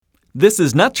This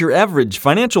is Not Your Average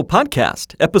Financial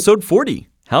Podcast, Episode 40,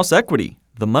 House Equity,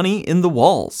 The Money in the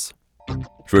Walls.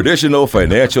 Traditional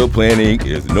financial planning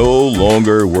is no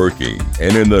longer working.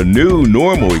 And in the new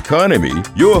normal economy,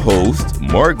 your hosts,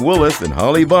 Mark Willis and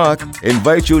Holly Bach,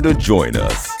 invite you to join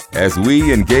us as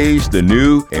we engage the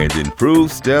new and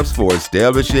improved steps for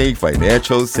establishing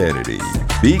financial sanity.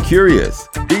 Be curious,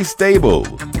 be stable,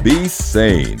 be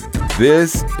sane.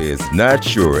 This is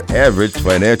Not Your Average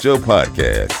Financial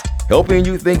Podcast, helping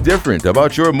you think different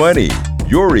about your money,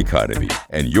 your economy,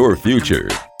 and your future.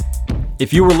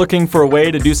 If you were looking for a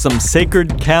way to do some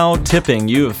sacred cow tipping,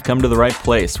 you have come to the right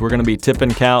place. We're going to be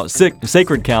tipping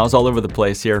sacred cows all over the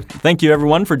place here. Thank you,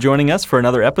 everyone, for joining us for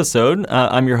another episode.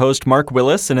 I'm your host, Mark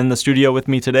Willis, and in the studio with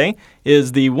me today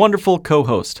is the wonderful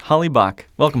co-host, Holly Bach.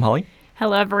 Welcome, Holly.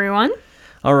 Hello, everyone.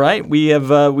 All right,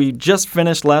 we just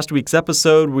finished last week's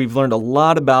episode. We've learned a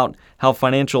lot about how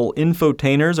financial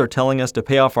infotainers are telling us to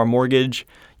pay off our mortgage,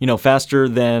 faster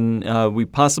than we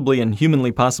possibly and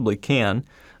humanly possibly can.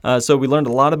 So we learned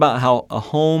a lot about how a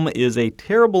home is a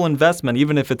terrible investment,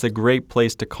 even if it's a great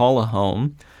place to call a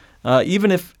home.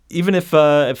 Even if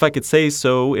I could say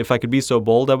so, if I could be so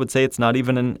bold, I would say it's not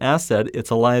even an asset;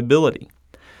 it's a liability.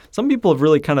 Some people have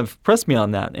really kind of pressed me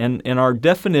on that, and our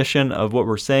definition of what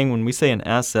we're saying when we say an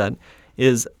asset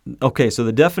is okay. So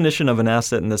the definition of an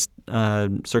asset in this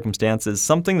circumstance is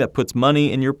something that puts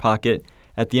money in your pocket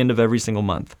at the end of every single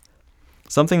month.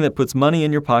 Something that puts money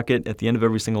in your pocket at the end of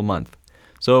every single month.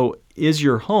 So is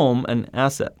your home an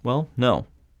asset? Well, no.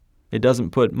 It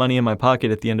doesn't put money in my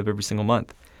pocket at the end of every single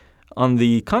month. On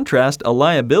the contrast, a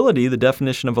liability, the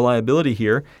definition of a liability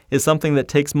here, is something that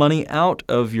takes money out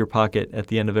of your pocket at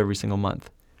the end of every single month.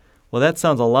 Well, that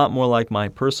sounds a lot more like my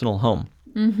personal home,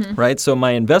 right? So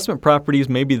my investment properties,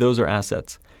 maybe those are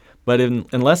assets. But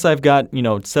unless I've got,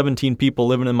 17 people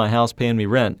living in my house paying me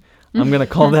rent, I'm going to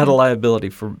call that a liability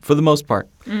for the most part.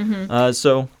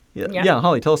 Yeah,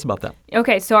 Holly, tell us about that.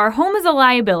 Okay, so our home is a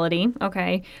liability,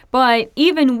 okay? But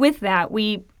even with that,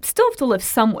 we still have to live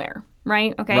somewhere,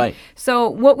 right? Okay. Right. So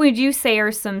what would you say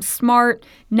are some smart,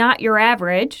 not your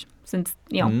average, since,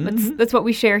 that's what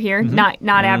we share here, not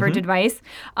average advice.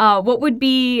 What would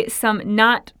be some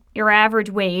not your average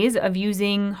ways of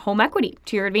using home equity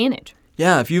to your advantage?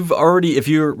 Yeah, if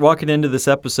you're walking into this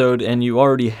episode and you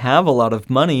already have a lot of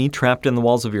money trapped in the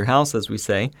walls of your house, as we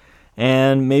say,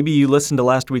 and maybe you listened to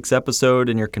last week's episode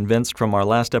and you're convinced from our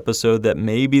last episode that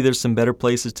maybe there's some better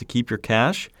places to keep your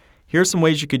cash, here are some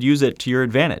ways you could use it to your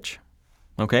advantage.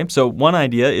 Okay, so one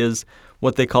idea is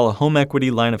what they call a home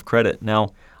equity line of credit.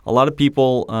 Now, a lot of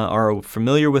people are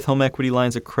familiar with home equity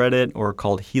lines of credit, or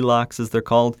called HELOCs as they're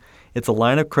called. It's a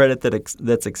line of credit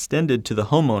that's extended to the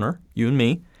homeowner, you and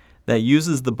me, that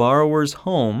uses the borrower's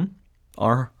home,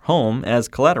 our home, as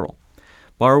collateral.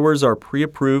 Borrowers are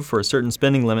pre-approved for a certain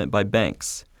spending limit by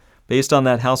banks. Based on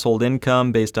that household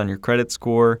income, based on your credit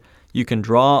score, you can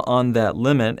draw on that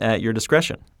limit at your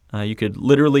discretion. You could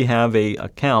literally have an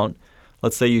account.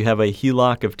 Let's say you have a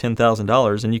HELOC of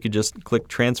 $10,000, and you could just click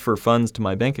transfer funds to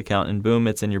my bank account, and boom,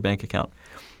 it's in your bank account.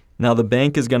 Now, the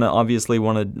bank is going to obviously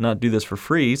want to not do this for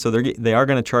free, so they are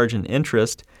going to charge an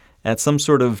interest at some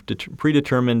sort of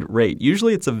predetermined rate.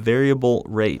 Usually it's a variable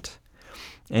rate.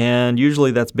 And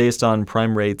usually that's based on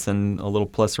prime rates and a little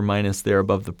plus or minus there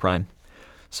above the prime.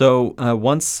 So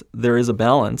once there is a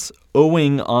balance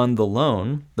owing on the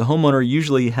loan, the homeowner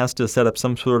usually has to set up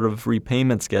some sort of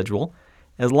repayment schedule.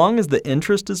 As long as the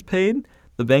interest is paid,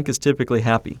 the bank is typically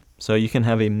happy. So you can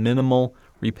have a minimal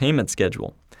repayment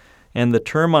schedule. And the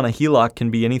term on a HELOC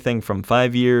can be anything from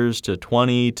 5 years to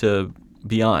 20 to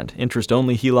beyond.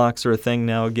 Interest-only HELOCs are a thing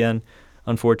now again,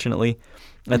 unfortunately.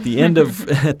 At the end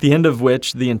of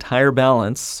which the entire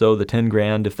balance, so the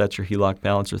 $10,000 if that's your HELOC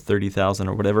balance, or $30,000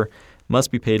 or whatever, must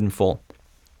be paid in full.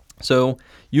 So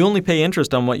you only pay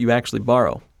interest on what you actually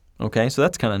borrow. Okay, so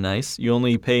that's kind of nice. You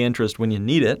only pay interest when you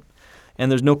need it, and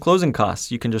there's no closing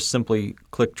costs. You can just simply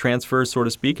click transfer, so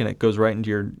to speak, and it goes right into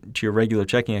your regular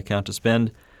checking account to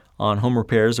spend on home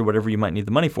repairs or whatever you might need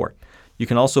the money for. You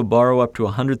can also borrow up to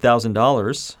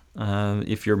 $100,000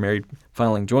 if you're married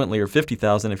filing jointly, or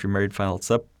 $50,000 if you're married filed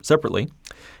separately.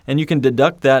 And you can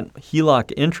deduct that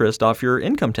HELOC interest off your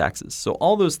income taxes. So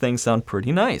all those things sound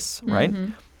pretty nice, right?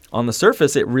 On the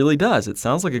surface, it really does. It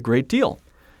sounds like a great deal.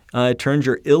 It turns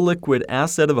your illiquid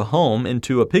asset of a home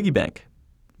into a piggy bank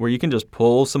where you can just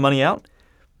pull some money out,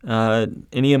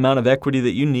 any amount of equity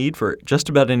that you need for just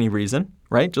about any reason,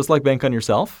 right? Just like Bank on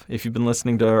Yourself, if you've been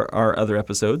listening to our other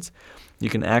episodes. You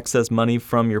can access money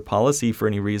from your policy for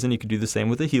any reason. You can do the same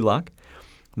with a HELOC.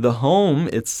 The home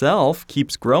itself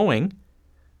keeps growing,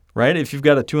 right? If you've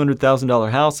got a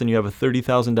 $200,000 house and you have a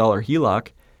 $30,000 HELOC,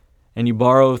 and you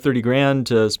borrow 30 grand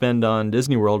to spend on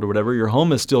Disney World or whatever, your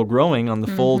home is still growing on the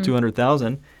full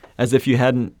 200,000 as if you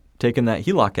hadn't taken that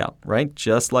HELOC out, right?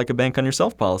 Just like a bank on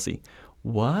yourself policy.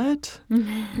 What?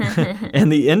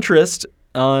 And the interest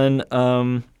on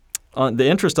the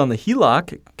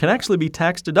HELOC can actually be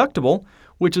tax deductible,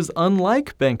 which is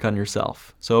unlike bank on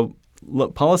yourself. So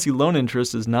policy loan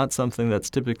interest is not something that's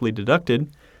typically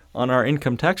deducted on our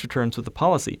income tax returns with the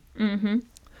policy.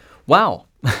 Wow.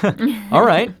 All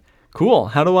right. Cool.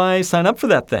 How do I sign up for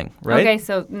that thing, right? Okay,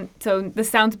 so this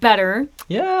sounds better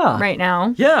Yeah. right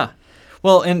now. Yeah.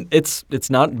 Well, and it's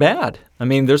not bad. I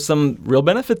mean, there's some real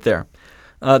benefit there.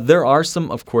 There are some,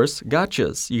 of course,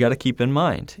 gotchas you got to keep in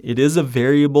mind. It is a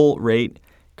variable rate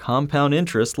compound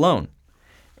interest loan.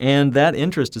 And that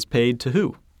interest is paid to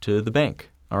who? To the bank.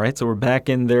 All right, so we're back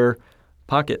in their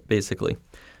pocket, basically.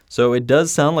 So it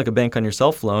does sound like a bank on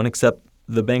yourself loan, except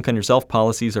the bank on yourself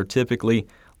policies are typically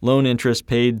loan interest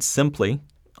paid simply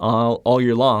all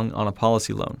year long on a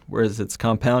policy loan, whereas it's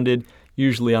compounded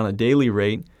usually on a daily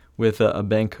rate with a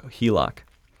bank HELOC.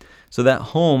 So that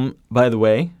home, by the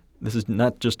way, this is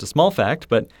not just a small fact,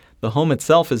 but the home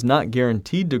itself is not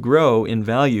guaranteed to grow in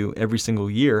value every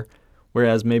single year,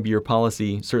 whereas maybe your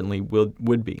policy certainly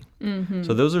would be.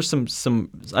 So those are some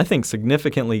I think,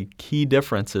 significantly key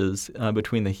differences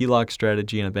between the HELOC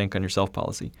strategy and a bank on yourself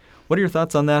policy. What are your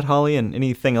thoughts on that, Holly, and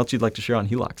anything else you'd like to share on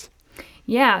HELOCs?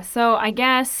 Yeah, so I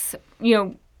guess,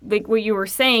 like what you were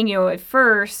saying, at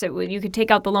first you could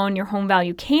take out the loan, your home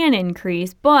value can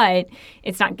increase, but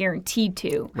it's not guaranteed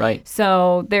to. Right.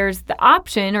 So there's the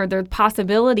option or the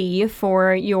possibility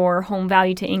for your home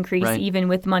value to increase even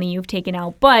with money you've taken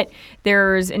out, but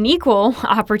there's an equal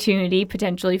opportunity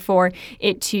potentially for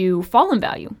it to fall in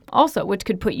value also, which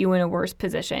could put you in a worse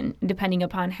position depending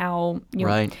upon how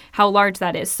how large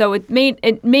that is. So it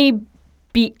may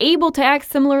be able to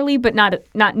act similarly, but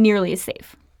not nearly as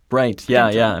safe. Right.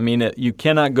 Yeah. I mean, you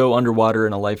cannot go underwater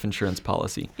in a life insurance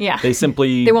policy. Yeah.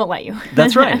 They won't let you.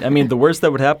 That's right. I mean, the worst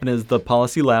that would happen is the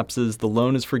policy lapses, the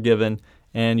loan is forgiven,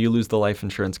 and you lose the life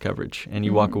insurance coverage, and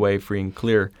you walk away free and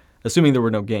clear, assuming there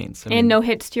were no gains. And no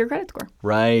hits to your credit score.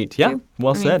 Right. Yeah.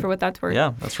 Well said. For what that's worth.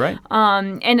 Yeah, that's right.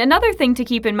 And another thing to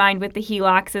keep in mind with the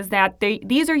HELOCs is that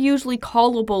these are usually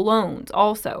callable loans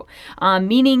also,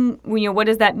 meaning, what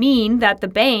does that mean? That the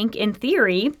bank, in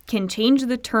theory, can change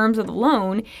the terms of the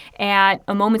loan at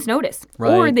a moment's notice.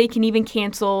 Right. Or they can even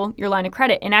cancel your line of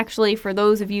credit. And actually, for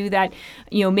those of you that,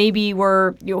 maybe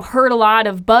heard a lot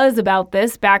of buzz about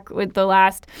this back with the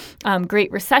last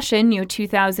Great Recession,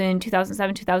 2007,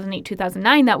 2008,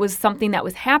 2009, that was something that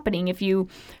was happening. If you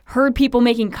heard people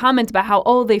making comments about how,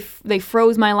 they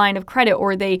froze my line of credit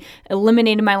or they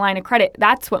eliminated my line of credit,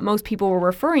 that's what most people were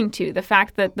referring to. The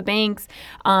fact that the banks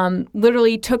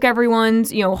literally took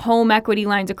everyone's, home equity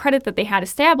lines of credit that they had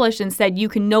established and said, you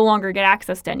can no longer get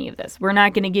access to any of this. We're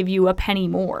not going to give you a penny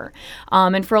more.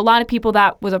 And for a lot of people,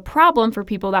 that was a problem for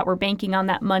people that were banking on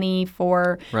that money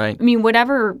for,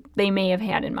 whatever they may have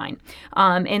had in mind.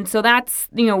 And so that's,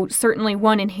 certainly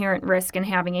one inherent risk in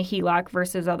having a HELOC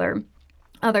versus other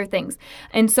things.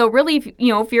 And so really,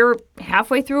 if you're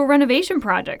halfway through a renovation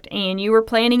project and you were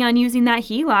planning on using that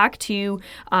HELOC to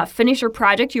finish your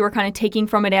project, you were kind of taking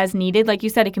from it as needed. Like you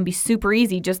said, it can be super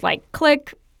easy, just like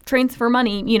click, transfer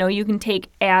money, you can take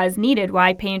as needed.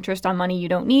 Why pay interest on money you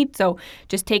don't need? So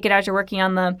just take it as you're working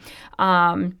on the,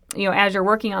 as you're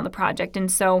working on the project. And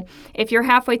so if you're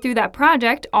halfway through that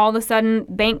project, all of a sudden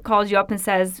bank calls you up and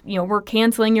says, we're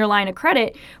canceling your line of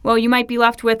credit. Well, you might be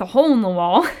left with a hole in the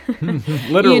wall,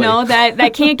 literally,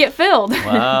 that can't get filled.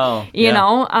 Wow.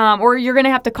 Or you're going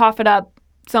to have to cough it up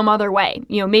some other way.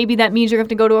 Maybe that means you're going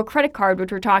to have to go to a credit card,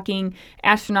 which we're talking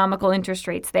astronomical interest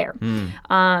rates there.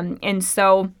 And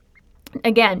so,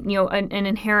 again, an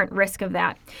inherent risk of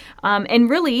that. And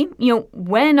really,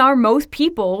 when are most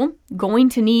people going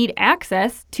to need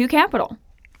access to capital?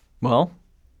 Well,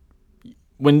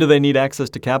 when do they need access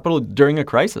to capital? During a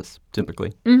crisis,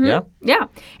 typically. Yeah. Yeah.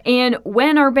 And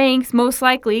when are banks most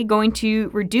likely going to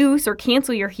reduce or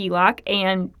cancel your HELOC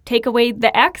and take away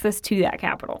the access to that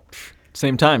capital?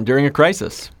 Same time, during a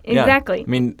crisis. Exactly. Yeah. I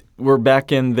mean, we're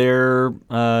back in their,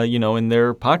 in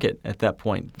their pocket at that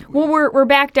point. Well, we're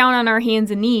back down on our hands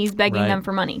and knees begging them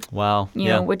for money. Wow.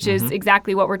 Which is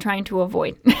exactly what we're trying to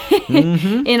avoid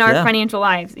in our financial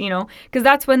lives, because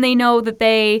that's when they know that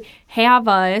they have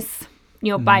us,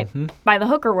 by the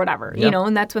hook or whatever,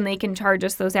 and that's when they can charge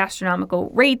us those astronomical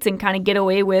rates and kind of get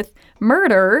away with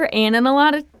murder. And in a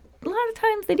lot of of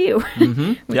times they do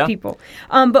with Yeah. people.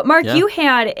 But Mark, Yeah. you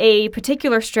had a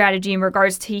particular strategy in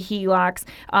regards to HELOCs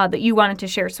that you wanted to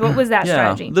share. So what was that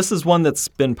strategy? This is one that's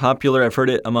been popular. I've heard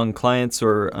it among clients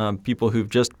or people who've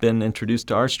just been introduced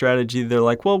to our strategy. They're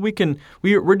like, well,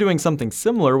 we're doing something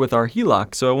similar with our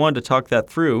HELOC. So I wanted to talk that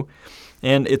through.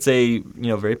 And it's a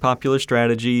very popular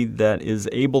strategy that is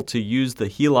able to use the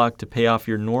HELOC to pay off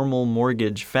your normal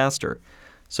mortgage faster.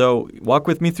 So walk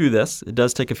with me through this. It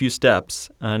does take a few steps,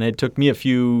 and it took me a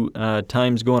few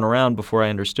times going around before I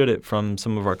understood it from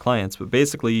some of our clients. But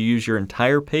basically, you use your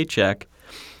entire paycheck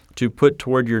to put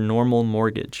toward your normal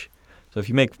mortgage. So if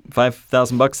you make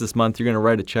 $5,000 this month, you're going to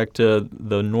write a check to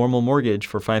the normal mortgage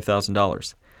for $5,000.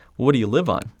 Well, what do you live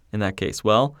on in that case?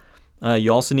 Well,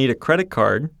 you also need a credit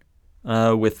card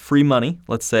with free money,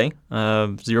 let's say,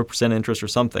 0% interest or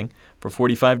something, for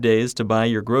 45 days to buy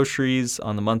your groceries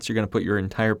on the months you're going to put your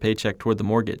entire paycheck toward the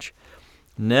mortgage.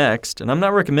 Next, and I'm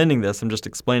not recommending this, I'm just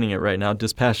explaining it right now,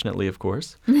 dispassionately, of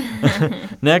course.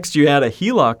 Next, you add a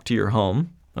HELOC to your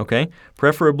home, okay,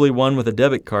 preferably one with a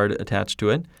debit card attached to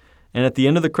it. And at the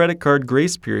end of the credit card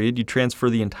grace period, you transfer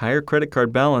the entire credit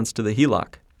card balance to the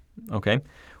HELOC, okay?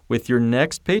 With your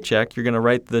next paycheck, you're going to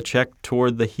write the check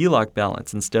toward the HELOC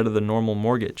balance instead of the normal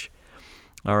mortgage.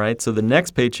 All right, so the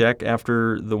next paycheck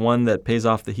after the one that pays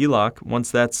off the HELOC,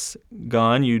 once that's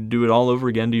gone, you do it all over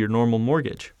again to your normal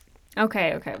mortgage.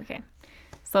 Okay.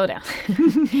 Slow down.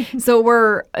 So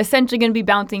we're essentially going to be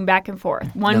bouncing back and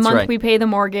forth. One That's month right. we pay the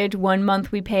mortgage, 1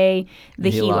 month we pay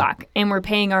the HELOC. HELOC, and we're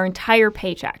paying our entire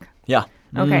paycheck. Yeah.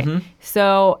 Okay.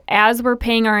 So as we're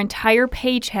paying our entire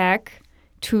paycheck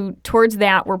towards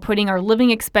that, we're putting our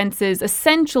living expenses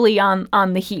essentially on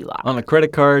the HELOC. On a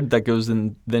credit card, that goes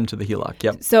in then to the HELOC.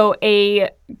 Yep. So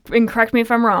and correct me if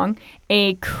I'm wrong,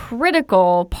 a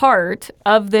critical part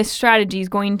of this strategy is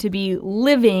going to be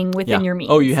living within your means.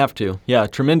 Oh, you have to. Yeah,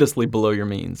 tremendously below your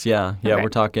means. Yeah. Okay. We're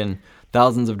talking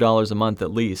thousands of dollars a month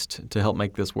at least to help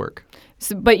make this work.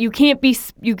 So, but you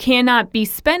cannot be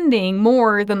spending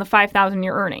more than the $5,000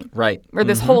 you're earning. Right. Or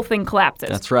this whole thing collapses.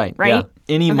 That's right. Right? Yeah.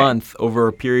 Any Okay. month over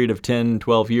a period of 10,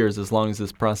 12 years, as long as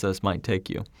this process might take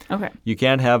you. Okay. You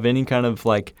can't have any kind of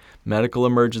medical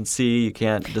emergency. You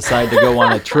can't decide to go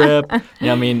on a trip.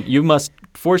 You must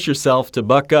force yourself to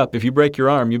buck up. If you break your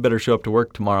arm, you better show up to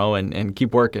work tomorrow and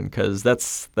keep working, because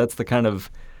that's the kind of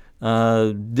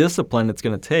discipline it's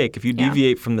going to take. If you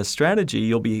deviate from this strategy,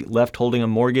 you'll be left holding a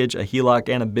mortgage, a HELOC,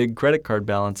 and a big credit card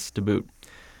balance to boot.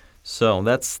 So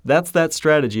that's that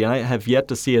strategy, and I have yet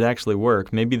to see it actually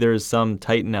work. Maybe there's some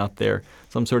titan out there,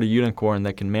 some sort of unicorn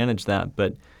that can manage that,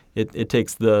 but it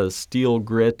takes the steel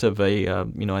grit of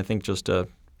I think just a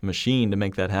machine to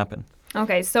make that happen.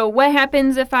 Okay, so what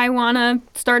happens if I want to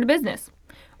start a business,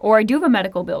 or I do have a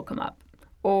medical bill come up,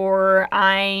 or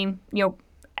I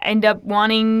end up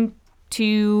wanting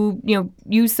to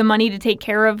use some money to take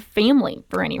care of family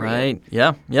for any reason? Right.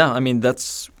 Yeah.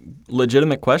 That's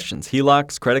legitimate questions.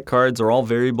 HELOCs, credit cards are all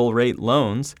variable rate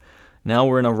loans. Now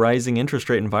we're in a rising interest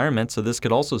rate environment, so this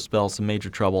could also spell some major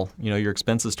trouble. Your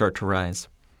expenses start to rise.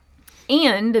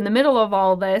 And in the middle of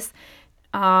all this,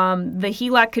 the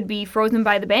HELOC could be frozen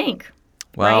by the bank.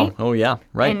 Wow. Right? Oh, yeah.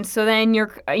 Right. And so then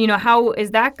how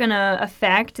is that going to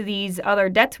affect these other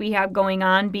debts we have going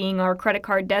on, being our credit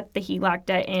card debt, the HELOC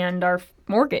debt, and our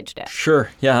mortgage debt?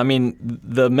 Sure. Yeah.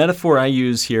 The metaphor I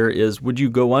use here is, would you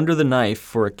go under the knife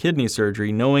for a kidney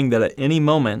surgery knowing that at any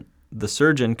moment the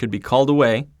surgeon could be called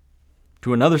away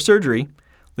to another surgery,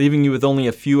 leaving you with only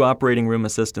a few operating room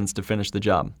assistants to finish the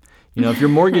job? If your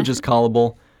mortgage is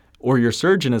callable or your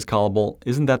surgeon is callable,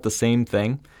 isn't that the same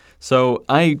thing? So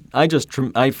I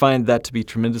find that to be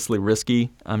tremendously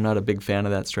risky. I'm not a big fan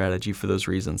of that strategy for those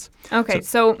reasons. Okay,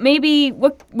 so maybe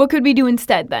what could we do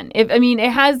instead then?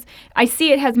 I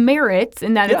see it has merits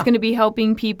in that it's going to be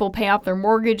helping people pay off their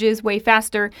mortgages way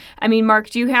faster.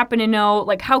 Mark, do you happen to know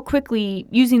how quickly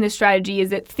using this strategy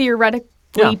is it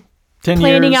theoretically 10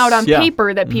 planning years, out on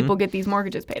paper that people get these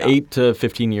mortgages paid off? 8 to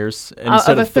 15 years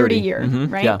instead of a 30 year,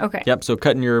 right? Yeah. Okay. Yep. So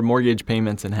cutting your mortgage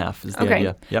payments in half is the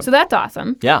idea. Yep. So that's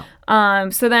awesome. Yeah.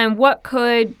 So then what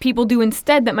could people do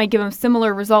instead that might give them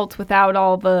similar results without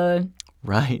all the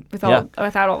without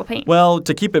all the pain? Well,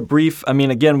 to keep it brief,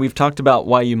 again, we've talked about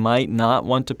why you might not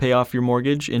want to pay off your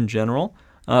mortgage in general.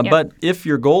 But if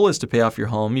your goal is to pay off your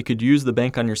home, you could use the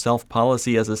Bank on Yourself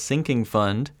policy as a sinking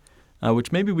fund,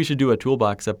 which maybe we should do a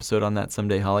toolbox episode on that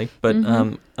someday, Holly.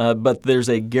 But there's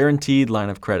a guaranteed line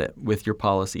of credit with your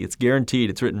policy. It's guaranteed.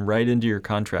 It's written right into your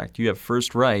contract. You have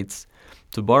first rights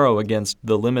to borrow against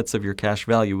the limits of your cash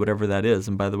value, whatever that is.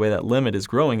 And by the way, that limit is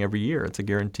growing every year. It's a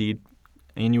guaranteed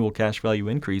annual cash value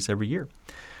increase every year.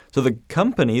 So the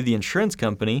company, the insurance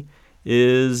company,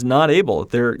 is not able.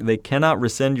 They cannot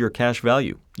rescind your cash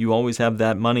value. You always have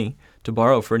that money to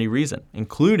borrow for any reason,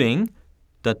 including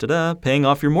paying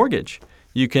off your mortgage.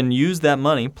 You can use that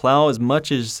money, plow as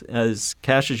much as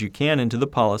cash as you can into the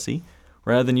policy.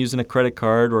 Rather than using a credit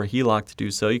card or a HELOC to do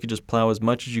so, you could just plow as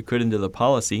much as you could into the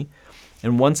policy.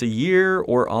 And once a year,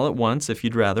 or all at once if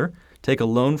you'd rather, take a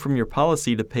loan from your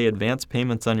policy to pay advance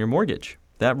payments on your mortgage.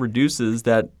 That reduces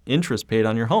that interest paid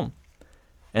on your home.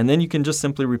 And then you can just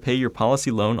simply repay your policy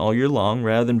loan all year long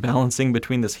rather than balancing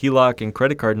between this HELOC and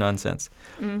credit card nonsense.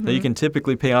 Mm-hmm. Now you can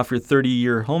typically pay off your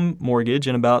 30-year home mortgage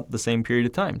in about the same period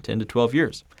of time, 10 to 12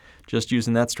 years, just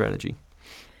using that strategy.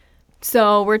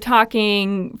 So we're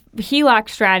talking HELOC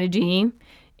strategy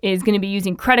is going to be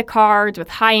using credit cards with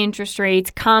high interest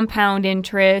rates, compound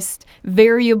interest,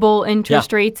 variable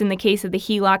interest rates in the case of the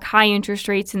HELOC, high interest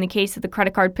rates in the case of the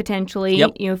credit card potentially,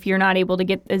 if you're not able to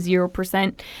get a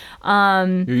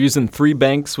 0%. You're using 3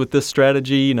 banks with this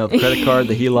strategy, the credit card,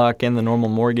 the HELOC, and the normal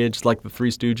mortgage, like the Three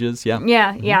Stooges.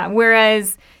 Yeah.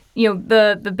 Whereas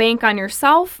the bank on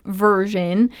yourself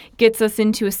version gets us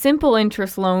into a simple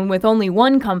interest loan with only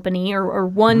one company or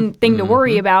one thing to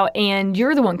worry about, and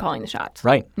you're the one calling the shots.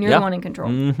 Right. You're the one in control.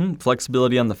 Mm-hmm.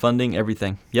 Flexibility on the funding,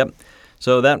 everything. Yep.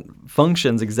 So that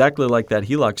functions exactly like that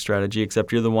HELOC strategy,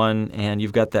 except you're the one and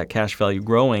you've got that cash value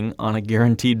growing on a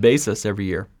guaranteed basis every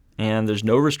year. And there's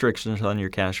no restrictions on your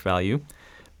cash value.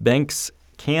 Banks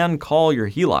can call your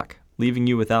HELOC, leaving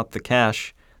you without the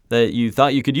cash that you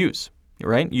thought you could use.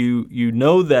 Right? You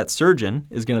know that surgeon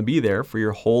is going to be there for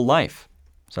your whole life.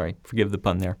 Sorry, forgive the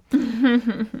pun there.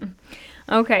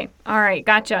 Okay. All right.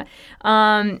 Gotcha.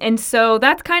 And so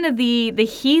that's kind of the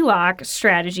HELOC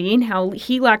strategy and how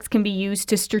HELOCs can be used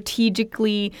to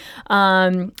strategically,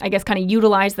 kind of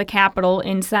utilize the capital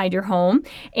inside your home.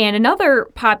 And another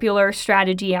popular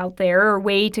strategy out there, or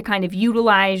way to kind of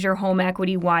utilize your home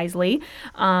equity wisely,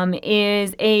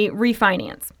 is a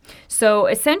refinance. So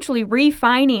essentially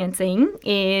refinancing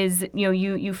is,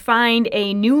 you find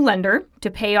a new lender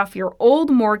to pay off your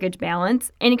old mortgage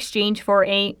balance in exchange for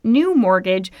a new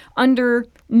mortgage under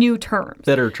new terms.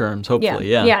 Better terms, hopefully,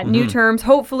 yeah. Yeah, new terms,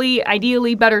 hopefully,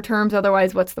 ideally better terms.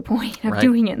 Otherwise, what's the point of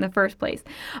doing it in the first place?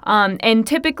 And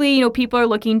typically, people are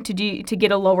looking to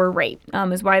get a lower rate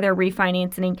is why they're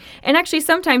refinancing. And actually,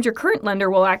 sometimes your current lender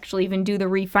will actually even do the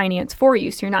refinance for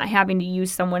you. So you're not having to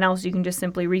use someone else. You can just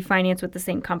simply refinance with the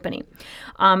same company.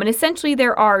 And essentially,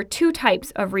 there are 2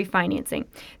 types of refinancing.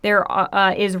 There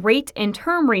is rate and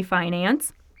term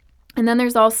refinance. And then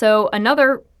there's also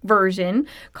another version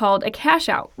called a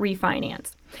cash-out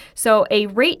refinance. So a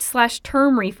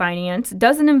rate/term refinance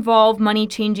doesn't involve money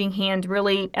changing hands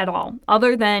really at all,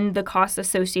 other than the costs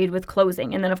associated with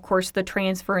closing, and then, of course, the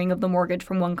transferring of the mortgage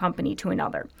from one company to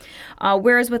another.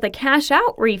 Whereas with a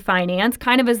cash-out refinance,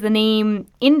 kind of as the name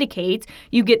indicates,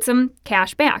 you get some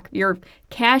cash back. You're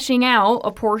cashing out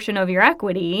a portion of your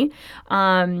equity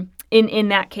in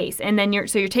that case. And then you're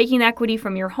taking the equity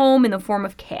from your home in the form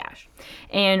of cash.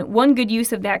 And one good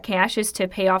use of that cash is to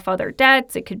pay off other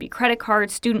debts. It could be credit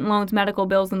cards, student loans, medical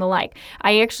bills, and the like.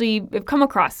 I actually have come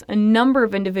across a number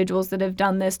of individuals that have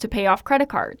done this to pay off credit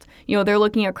cards. They're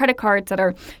looking at credit cards that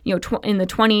are, in the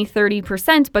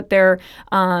 20-30%, but their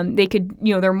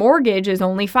mortgage is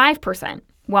only 5%.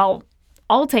 Well,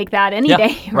 I'll take that any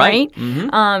day, right?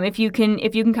 Mm-hmm. If you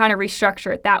can kind of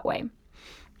restructure it that way.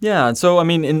 Yeah, and so,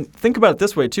 and think about it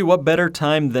this way, too. What better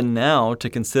time than now to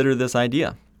consider this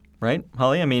idea, right,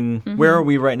 Holly? Where are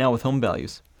we right now with home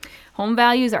values? Home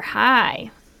values are high.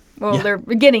 Well, they're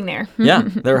getting there. Yeah,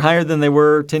 they're higher than they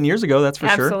were 10 years ago, that's for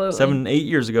Absolutely. sure. 7, 8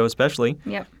 years ago especially.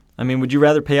 Yep. Would you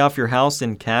rather pay off your house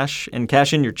in cash and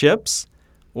cash in your chips,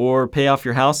 or pay off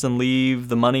your house and leave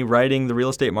the money riding the real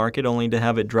estate market only to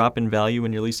have it drop in value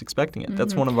when you're least expecting it? Mm-hmm.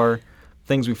 That's one of our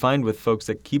things we find with folks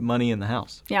that keep money in the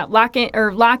house. Yeah, lock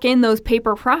in those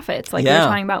paper profits like we were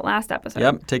talking about last episode.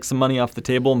 Yep, take some money off the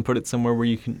table and put it somewhere where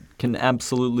you can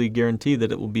absolutely guarantee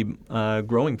that it will be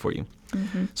growing for you.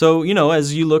 Mm-hmm. So,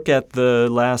 as you look at the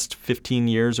last 15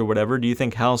 years or whatever, do you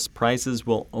think house prices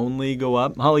will only go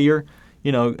up? Holly,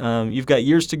 you've got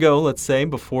years to go, let's say,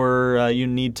 before you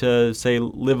need to, say,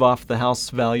 live off the house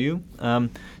value. Do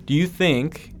you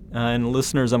think, and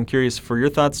listeners, I'm curious for your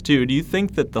thoughts too, do you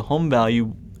think that the home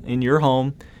value in your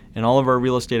home and all of our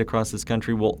real estate across this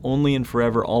country will only and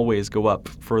forever always go up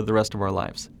for the rest of our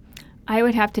lives? I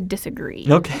would have to disagree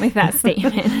with that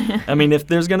statement. If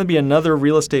there's going to be another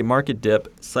real estate market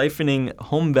dip, siphoning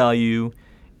home value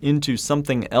into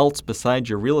something else besides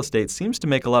your real estate seems to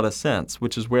make a lot of sense,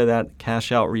 which is where that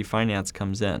cash-out refinance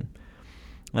comes in.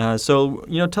 So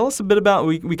tell us a bit about,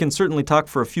 we can certainly talk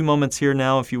for a few moments here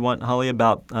now if you want, Holly,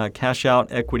 about cash-out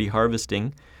equity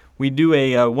harvesting, we do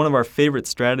one of our favorite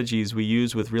strategies we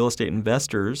use with real estate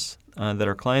investors that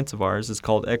are clients of ours is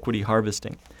called equity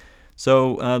harvesting.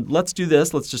 So let's do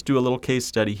this. Let's just do a little case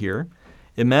study here.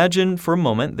 Imagine for a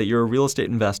moment that you're a real estate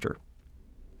investor.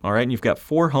 All right, and you've got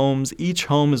 4 homes. Each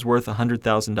home is worth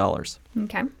 $100,000.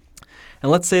 Okay.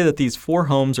 And let's say that these 4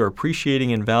 homes are appreciating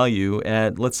in value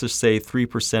at, let's just say,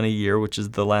 3% a year, which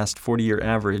is the last 40-year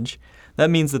average. That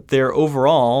means that they're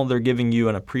giving you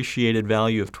an appreciated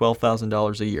value of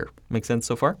 $12,000 a year. Make sense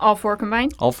so far? All 4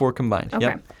 combined? All 4 combined, Okay.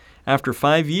 Yep. After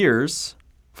 5 years,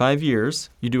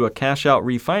 you do a cash-out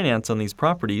refinance on these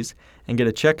properties and get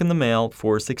a check in the mail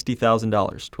for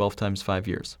 $60,000, 12 times 5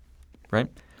 years, right?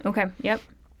 Okay, yep.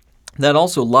 That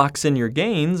also locks in your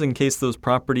gains in case those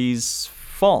properties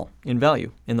fall in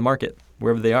value in the market,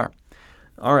 wherever they are.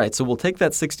 All right, so we'll take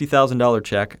that $60,000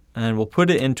 check and we'll put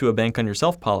it into a bank on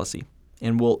yourself policy,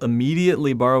 and we'll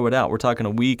immediately borrow it out. We're talking a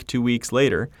week, 2 weeks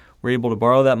later. We're able to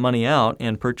borrow that money out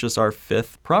and purchase our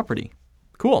 5th property.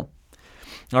 Cool.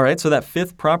 All right, so that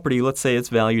 5th property, let's say it's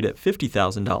valued at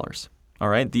 $50,000. All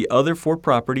right, the other 4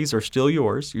 properties are still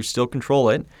yours. You still control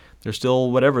it. They're still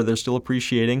they're still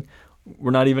appreciating.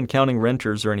 We're not even counting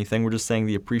renters or anything. We're just saying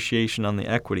the appreciation on the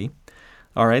equity.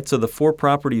 All right, so the 4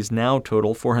 properties now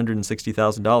total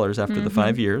 $460,000 after the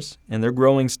 5 years, and they're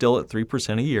growing still at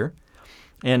 3% a year.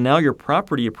 And now your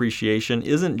property appreciation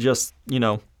isn't just,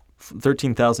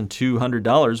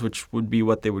 $13,200, which would be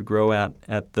what they would grow at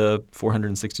the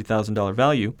 $460,000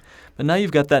 value. But now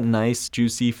you've got that nice,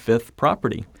 juicy 5th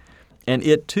property. And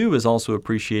it, too, is also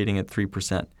appreciating at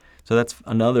 3%. So that's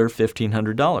another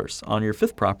 $1,500 on your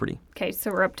 5th property. Okay,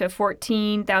 so we're up to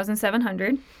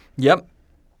 $14,700. Yep,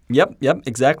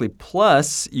 exactly.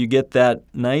 Plus, you get that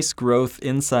nice growth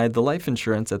inside the life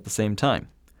insurance at the same time.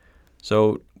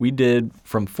 So we went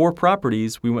from 4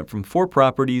 properties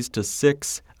to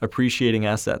 6 appreciating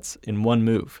assets in one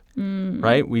move,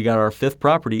 right? We got our 5th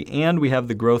property, and we have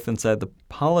the growth inside the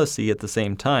policy at the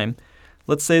same time.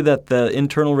 Let's say that the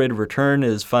internal rate of return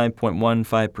is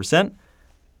 5.15%.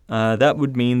 That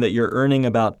would mean that you're earning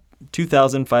about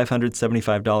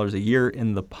 $2,575 a year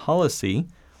in the policy.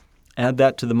 Add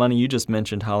that to the money you just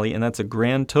mentioned, Holly, and that's a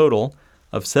grand total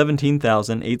of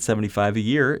 $17,875 a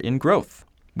year in growth.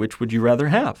 Which would you rather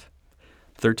have?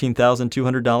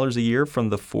 $13,200 a year from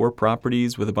the 4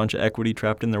 properties with a bunch of equity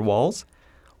trapped in their walls,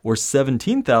 or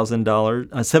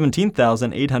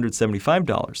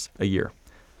 $17,875 a year?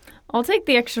 I'll take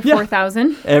the extra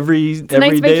 $4,000. Every nice day of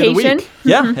the vacation. week.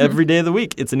 Yeah, every day of the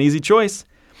week. It's an easy choice.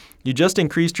 You just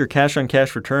increased your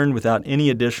cash-on-cash return without any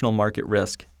additional market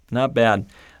risk. Not bad.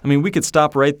 I mean, we could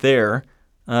stop right there,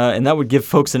 and that would give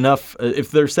folks enough.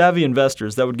 If they're savvy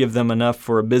investors, that would give them enough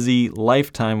for a busy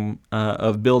lifetime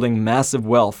of building massive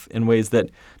wealth in ways that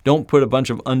don't put a bunch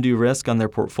of undue risk on their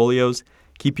portfolios,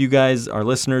 keep you guys, our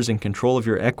listeners, in control of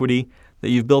your equity that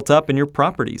you've built up in your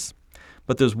properties.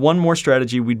 But there's one more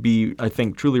strategy we'd be, I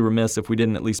think, truly remiss if we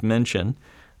didn't at least mention.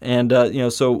 And,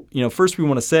 first we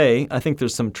want to say, I think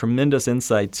there's some tremendous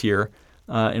insights here,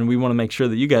 and we want to make sure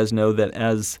that you guys know that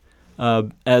as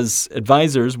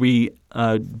advisors, we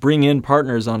bring in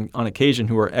partners on occasion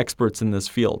who are experts in this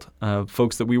field.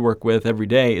 Folks that we work with every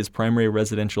day is Primary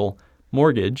Residential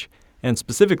Mortgage, and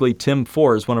specifically Tim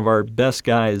Four is one of our best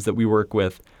guys that we work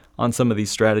with on some of these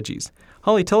strategies.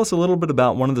 Holly, tell us a little bit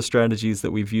about one of the strategies that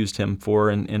we've used him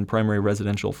for in Primary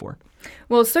Residential for.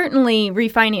 Well, certainly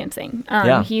refinancing.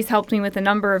 Yeah. He's helped me with a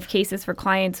number of cases for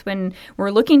clients when we're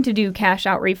looking to do cash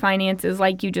out refinances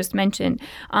like you just mentioned.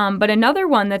 But another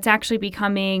one that's actually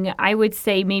becoming, I would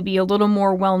say, maybe a little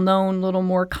more well-known, a little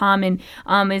more common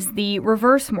is the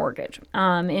reverse mortgage.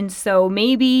 And so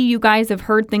maybe you guys have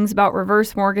heard things about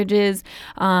reverse mortgages.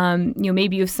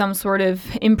 Maybe you have some sort of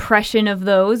impression of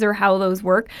those or how those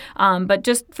work. But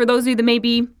just for those of you that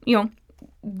maybe,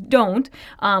 don't,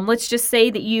 let's just say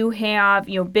that you have,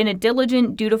 been a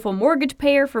diligent, dutiful mortgage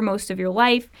payer for most of your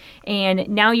life, and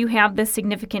now you have this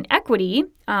significant equity,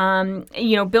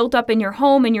 built up in your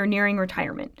home and you're nearing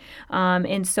retirement.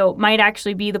 And so it might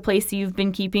actually be the place that you've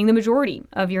been keeping the majority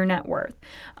of your net worth.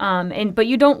 But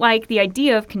you don't like the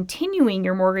idea of continuing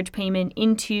your mortgage payment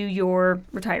into your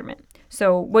retirement.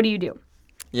 So what do you do?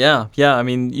 Yeah. I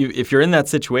mean, if you're in that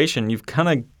situation, you've kind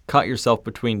of caught yourself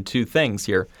between two things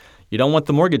here. You don't want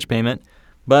the mortgage payment,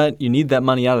 but you need that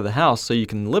money out of the house so you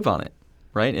can live on it,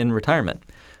 right, in retirement.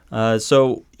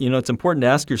 So it's important to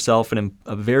ask yourself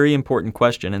a very important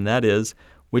question, and that is,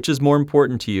 which is more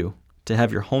important to you, to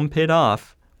have your home paid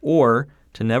off or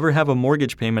to never have a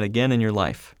mortgage payment again in your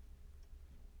life?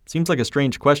 Seems like a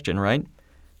strange question, right?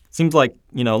 Seems like,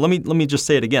 let me just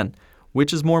say it again.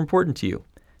 Which is more important to you,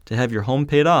 to have your home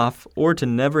paid off or to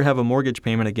never have a mortgage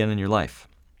payment again in your life?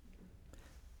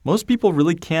 Most people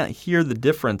really can't hear the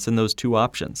difference in those two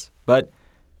options. But,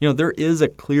 there is a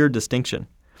clear distinction.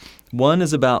 One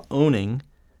is about owning,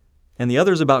 and the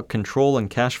other is about control and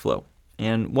cash flow.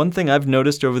 And one thing I've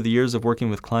noticed over the years of working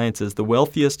with clients is the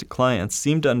wealthiest clients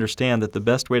seem to understand that the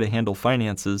best way to handle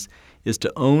finances is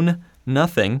to own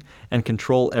nothing and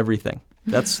control everything.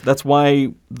 That's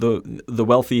why the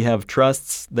wealthy have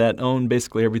trusts that own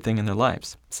basically everything in their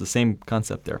lives. It's the same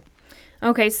concept there.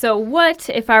 Okay, so what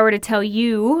if I were to tell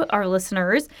you, our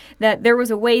listeners, that there was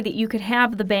a way that you could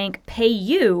have the bank pay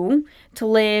you to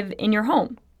live in your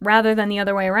home rather than the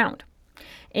other way around?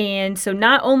 And so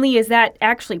not only is that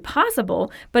actually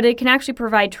possible, but it can actually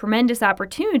provide tremendous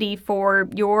opportunity for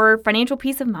your financial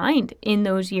peace of mind in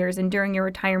those years and during your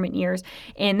retirement years.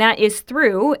 And that is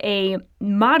through a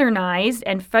modernized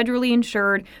and federally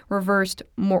insured reverse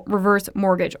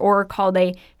mortgage, or called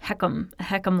a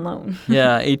HECM loan.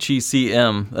 Yeah,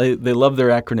 HECM. They love their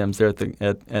acronyms there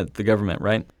at the government,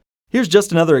 right? Here's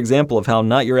just another example of how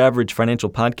Not Your Average Financial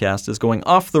Podcast is going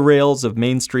off the rails of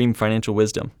mainstream financial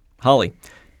wisdom. Holly,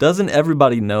 doesn't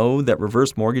everybody know that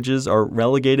reverse mortgages are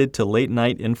relegated to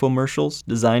late-night infomercials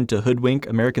designed to hoodwink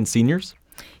American seniors?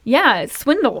 Yeah, it's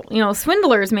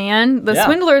swindlers, man. The Yeah.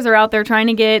 swindlers are out there trying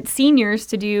to get seniors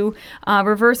to do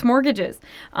reverse mortgages,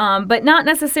 but not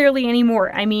necessarily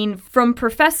anymore. I mean, from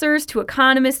professors to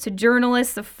economists to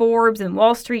journalists of Forbes and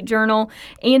Wall Street Journal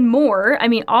and more. I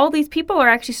mean, all these people are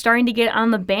actually starting to get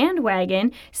on the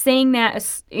bandwagon, saying that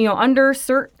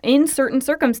in certain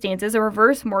circumstances, a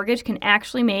reverse mortgage can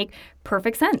actually make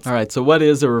perfect sense. All right, so what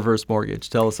is a reverse mortgage?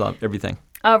 Tell us everything.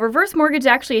 A reverse mortgage is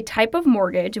actually a type of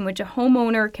mortgage in which a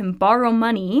homeowner can borrow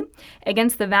money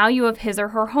against the value of his or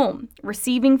her home,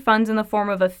 receiving funds in the form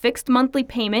of a fixed monthly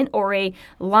payment or a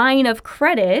line of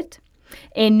credit,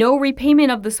 and no repayment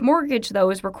of this mortgage,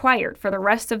 though, is required for the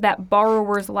rest of that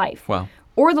borrower's life. Wow.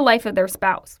 Or the life of their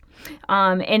spouse.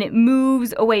 And it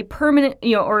moves away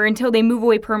or until they move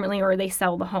away permanently or they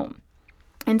sell the home.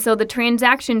 And so the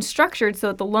transaction is structured so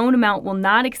that the loan amount will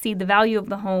not exceed the value of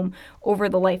the home over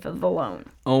the life of the loan.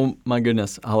 Oh, my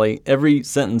goodness, Holly. Every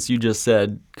sentence you just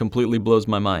said completely blows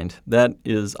my mind. That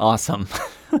is awesome.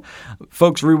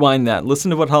 Folks, rewind that.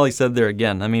 Listen to what Holly said there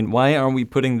again. I mean, why aren't we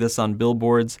putting this on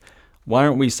billboards? Why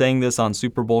aren't we saying this on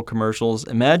Super Bowl commercials?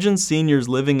 Imagine seniors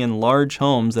living in large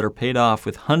homes that are paid off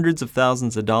with hundreds of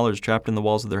thousands of dollars trapped in the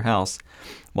walls of their house,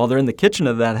 while they're in the kitchen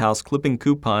of that house clipping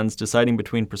coupons, deciding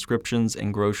between prescriptions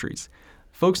and groceries.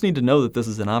 Folks need to know that this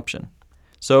is an option.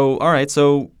 So, all right,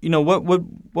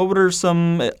 what are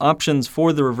some options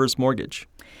for the reverse mortgage?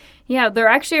 Yeah, there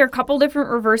actually are a couple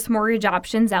different reverse mortgage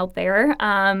options out there.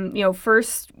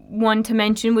 First one to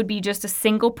mention would be just a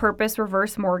single-purpose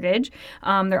reverse mortgage.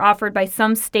 They're offered by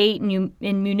some state and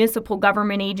municipal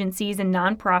government agencies and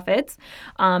nonprofits.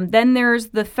 Then there's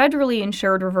the federally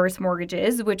insured reverse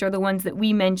mortgages, which are the ones that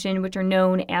we mentioned, which are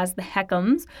known as the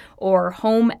HECMs, or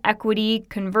Home Equity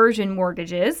Conversion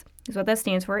Mortgages. Is what that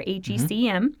stands for,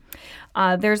 HECM.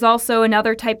 There's also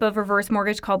another type of reverse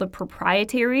mortgage called a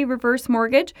proprietary reverse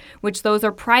mortgage, which those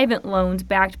are private loans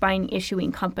backed by an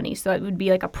issuing company. So it would be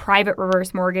like a private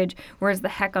reverse mortgage, whereas the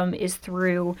HECM is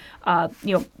through,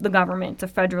 the government, a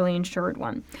federally insured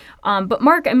one. But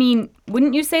Mark, I mean,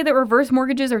 wouldn't you say that reverse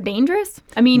mortgages are dangerous?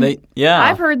 I mean,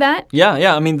 I've heard that.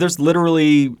 Yeah. I mean, there's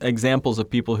literally examples of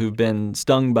people who've been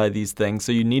stung by these things.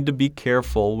 So you need to be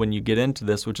careful when you get into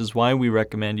this, which is why we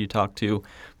recommend you talk to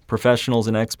professionals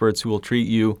and experts who will treat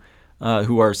you,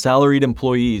 who are salaried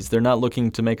employees. They're not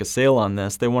looking to make a sale on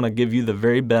this. They want to give you the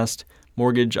very best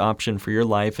mortgage option for your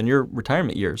life and your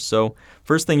retirement years. So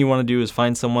first thing you want to do is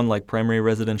find someone like Primary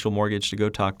Residential Mortgage to go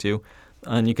talk to.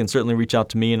 And you can certainly reach out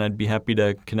to me, and I'd be happy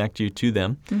to connect you to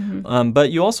them. Mm-hmm.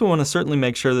 But you also want to certainly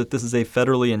make sure that this is a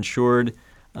federally insured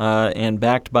and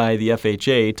backed by the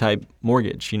FHA type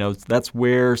mortgage. That's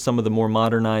where some of the more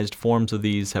modernized forms of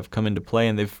these have come into play,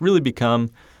 and they've really become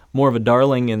more of a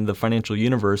darling in the financial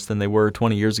universe than they were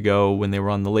 20 years ago when they were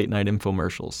on the late night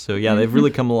infomercials. So yeah, they've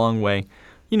really come a long way.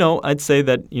 I'd say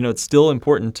that, it's still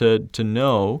important to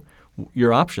know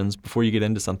your options before you get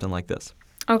into something like this.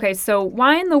 Okay, so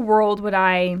why in the world would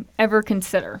I ever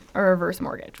consider a reverse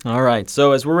mortgage? All right,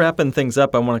 so as we're wrapping things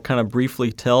up, I want to kind of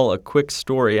briefly tell a quick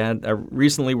story. I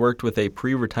recently worked with a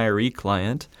pre-retiree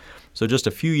client, so just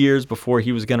a few years before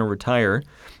he was going to retire,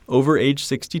 over age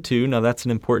 62. Now, that's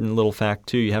an important little fact,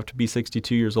 too. You have to be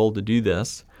 62 years old to do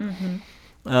this.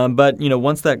 Mm-hmm. But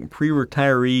once that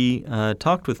pre-retiree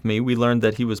talked with me, we learned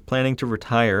that he was planning to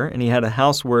retire, and he had a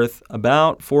house worth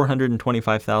about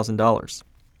 $425,000.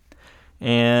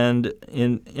 And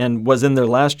was in their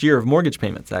last year of mortgage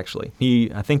payments, actually.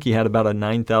 I think he had about a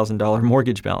 $9,000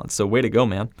 mortgage balance, so way to go,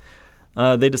 man.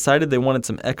 they decided they wanted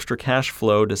some extra cash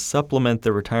flow to supplement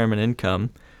their retirement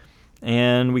income.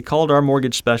 And we called our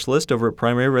mortgage specialist over at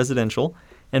Primary Residential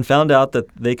and found out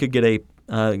that they could get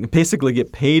basically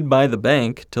get paid by the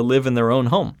bank to live in their own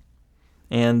home.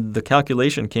 And the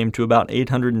calculation came to about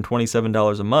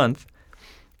 $827 a month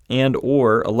and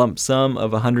or a lump sum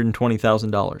of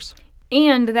 $120,000.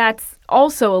 And that's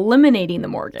also eliminating the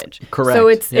mortgage. Correct. So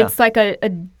it's like a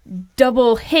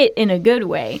double hit in a good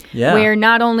way, where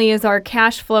not only is our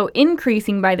cash flow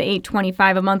increasing by the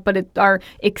 $825 a month, but our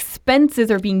expenses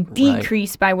are being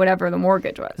decreased by whatever the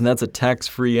mortgage was. And that's a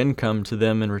tax-free income to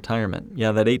them in retirement.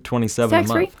 Yeah, that $827 a month.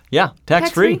 Tax-free? Yeah,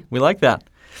 tax-free. We like that.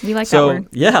 We like that word.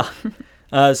 Yeah.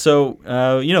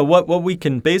 What we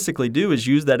can basically do is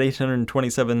use that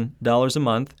 $827 a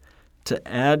month to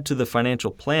add to the financial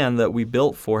plan that we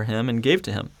built for him and gave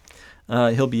to him.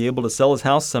 He'll be able to sell his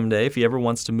house someday if he ever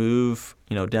wants to move,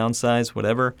 downsize,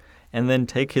 whatever, and then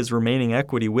take his remaining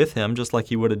equity with him, just like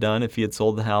he would have done if he had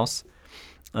sold the house,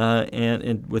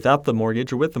 and without the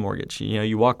mortgage or with the mortgage.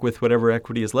 You walk with whatever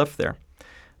equity is left there.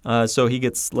 So he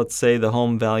gets, let's say the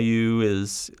home value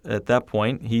is, at that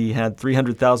point, he had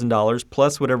 $300,000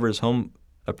 plus whatever his home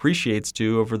appreciates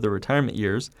to over the retirement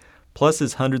years, plus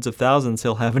his hundreds of thousands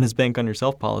he'll have in his Bank on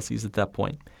Yourself policies at that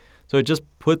point. So it just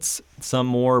puts some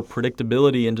more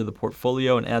predictability into the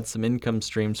portfolio and adds some income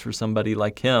streams for somebody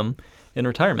like him in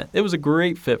retirement. It was a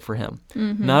great fit for him,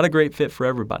 not a great fit for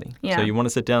everybody. Yeah. So you want to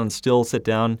sit down,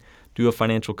 do a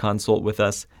financial consult with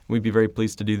us. We'd be very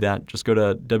pleased to do that. Just go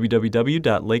to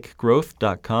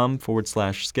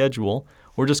www.lakegrowth.com/schedule,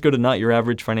 or just go to Not Your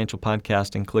Average Financial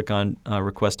Podcast and click on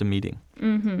Request a Meeting.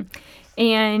 Mm-hmm.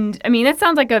 And, that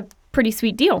sounds like a pretty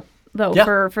sweet deal,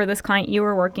 though, for this client you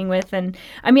were working with. And,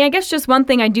 I guess just one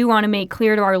thing I do want to make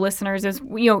clear to our listeners is,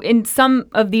 in some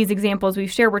of these examples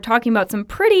we've shared, we're talking about some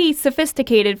pretty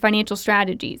sophisticated financial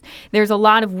strategies. There's a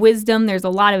lot of wisdom, there's a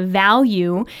lot of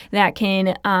value that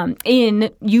can, in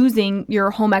using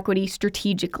your home equity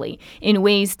strategically in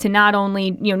ways to not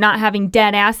only, not having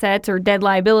dead assets or dead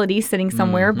liabilities sitting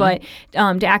somewhere, but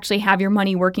to actually have your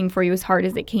money working for you as hard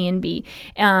as it can be.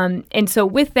 And so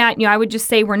with that, I would just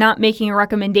say we're not making a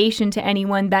recommendation to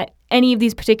anyone that any of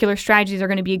these particular strategies are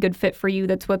going to be a good fit for you.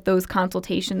 That's what those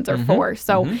consultations are for.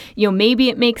 So, maybe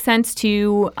it makes sense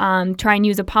to try and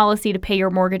use a policy to pay your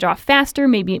mortgage off faster.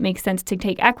 Maybe it makes sense to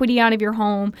take equity out of your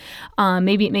home.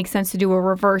 Maybe it makes sense to do a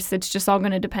reverse. It's just all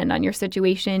going to depend on your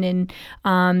situation. And,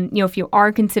 if you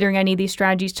are considering any of these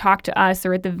strategies, talk to us,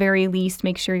 or at the very least,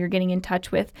 make sure you're getting in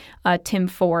touch with Tim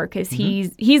Four, because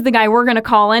he's the guy we're going to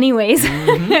call anyways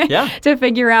to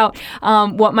figure out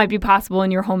what might be possible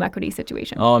in your home equity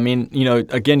situation. Oh,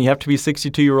 again, you have to be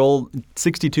 62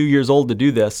 years old to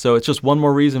do this. So it's just one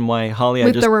more reason why, Holly,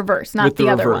 the reverse, not the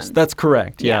other one. That's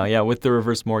correct. Yeah, with the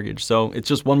reverse mortgage. So it's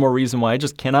just one more reason why I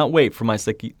just cannot wait for my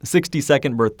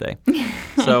 62nd birthday.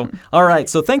 So, all right.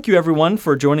 So thank you, everyone,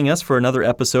 for joining us for another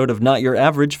episode of Not Your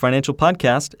Average Financial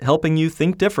Podcast, helping you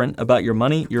think different about your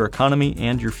money, your economy,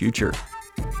 and your future.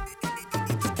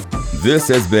 This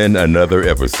has been another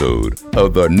episode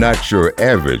of the Not Your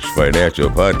Average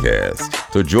Financial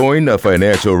Podcast. To join a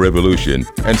financial revolution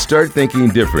and start thinking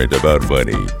different about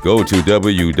money, go to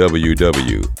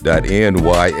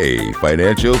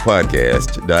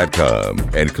www.nyafinancialpodcast.com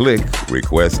and click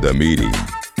Request a Meeting.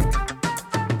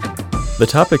 The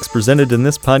topics presented in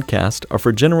this podcast are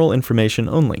for general information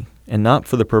only and not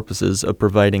for the purposes of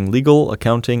providing legal,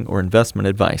 accounting, or investment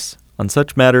advice. On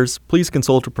such matters, please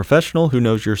consult a professional who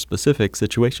knows your specific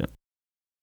situation.